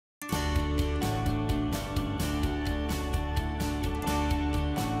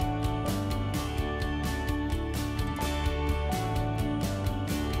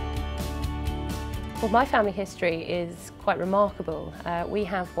Well, my family history is quite remarkable. We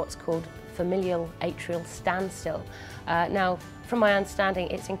have what's called familial atrial standstill. Now, from my understanding,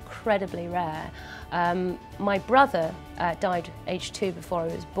 it's incredibly rare. My brother died aged 2 before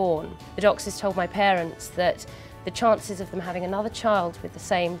I was born. The doctors told my parents that the chances of them having another child with the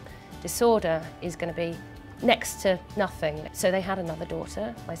same disorder is going to be next to nothing. So they had another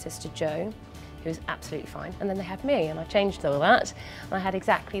daughter, my sister Jo, who was absolutely fine, and then they had me, and I changed all that, and I had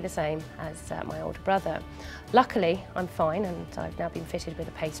exactly the same as my older brother. Luckily, I'm fine, and I've now been fitted with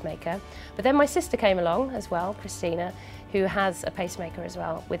a pacemaker. But then my sister came along as well, Christina, who has a pacemaker as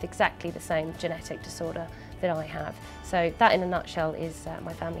well, with exactly the same genetic disorder that I have. So that, in a nutshell, is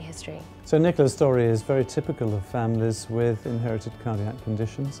my family history. So Nicola's story is very typical of families with inherited cardiac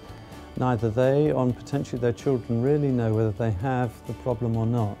conditions. Neither they, or potentially their children, really know whether they have the problem or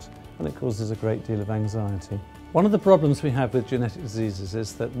not, and it causes a great deal of anxiety. One of the problems we have with genetic diseases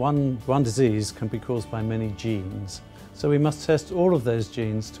is that one disease can be caused by many genes. So we must test all of those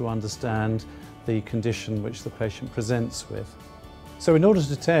genes to understand the condition which the patient presents with. So in order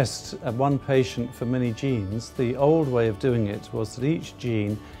to test one patient for many genes, the old way of doing it was that each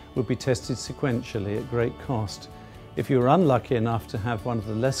gene would be tested sequentially at great cost. If you were unlucky enough to have one of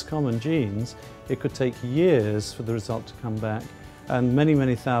the less common genes, it could take years for the result to come back, and many,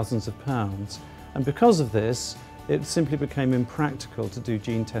 many thousands of pounds. And because of this, it simply became impractical to do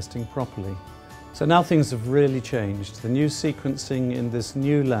gene testing properly. So now things have really changed. The new sequencing in this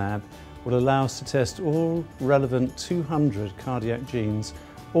new lab will allow us to test all relevant 200 cardiac genes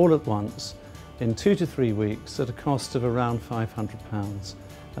all at once in 2 to 3 weeks at a cost of around £500.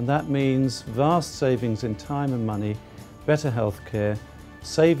 And that means vast savings in time and money, better healthcare,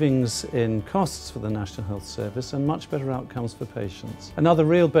 savings in costs for the National Health Service, and much better outcomes for patients. Another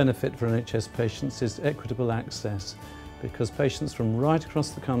real benefit for NHS patients is equitable access, because patients from right across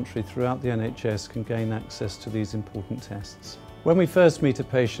the country throughout the NHS can gain access to these important tests. When we first meet a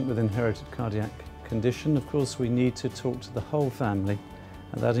patient with inherited cardiac condition, of course we need to talk to the whole family,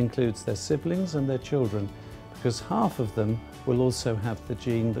 and that includes their siblings and their children, because half of them will also have the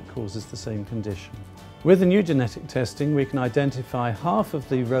gene that causes the same condition. With the new genetic testing, we can identify half of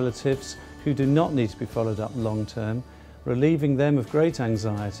the relatives who do not need to be followed up long term, relieving them of great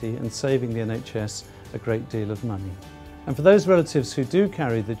anxiety and saving the NHS a great deal of money. And for those relatives who do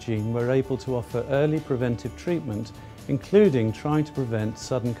carry the gene, we're able to offer early preventive treatment, including trying to prevent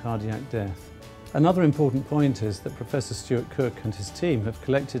sudden cardiac death. Another important point is that Professor Stuart Cook and his team have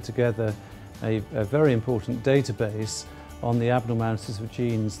collected together a very important database on the abnormalities of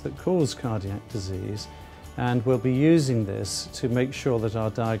genes that cause cardiac disease, and we'll be using this to make sure that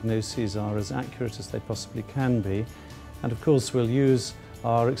our diagnoses are as accurate as they possibly can be. And of course we'll use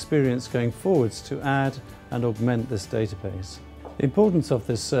our experience going forwards to add and augment this database. The importance of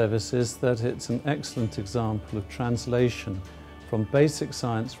this service is that it's an excellent example of translation from basic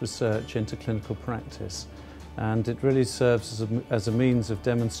science research into clinical practice, and it really serves as a means of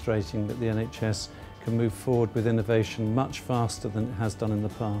demonstrating that the NHS can move forward with innovation much faster than it has done in the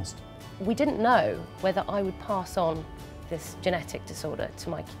past. We didn't know whether I would pass on this genetic disorder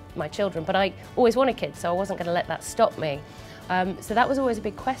to my children, but I always wanted kids, so I wasn't going to let that stop me. So that was always a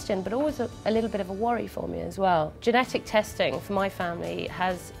big question, but always a little bit of a worry for me as well. Genetic testing for my family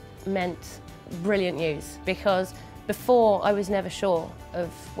has meant brilliant news, because before I was never sure of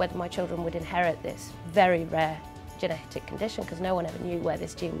whether my children would inherit this very rare genetic condition, because no one ever knew where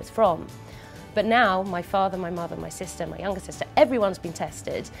this gene was from. But now my father, my mother, my sister, my younger sister, everyone's been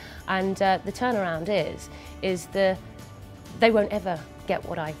tested, and the turnaround is they won't ever get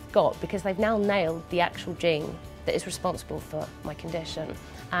what I've got, because they've now nailed the actual gene that is responsible for my condition.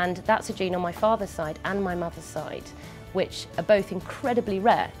 And that's a gene on my father's side and my mother's side, which are both incredibly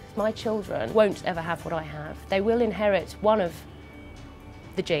rare. My children won't ever have what I have. They will inherit one of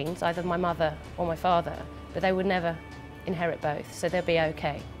the genes, either my mother or my father, but they would never inherit both, so they'll be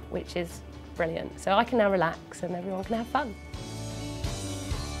okay, which is brilliant. So I can now relax and everyone can have fun.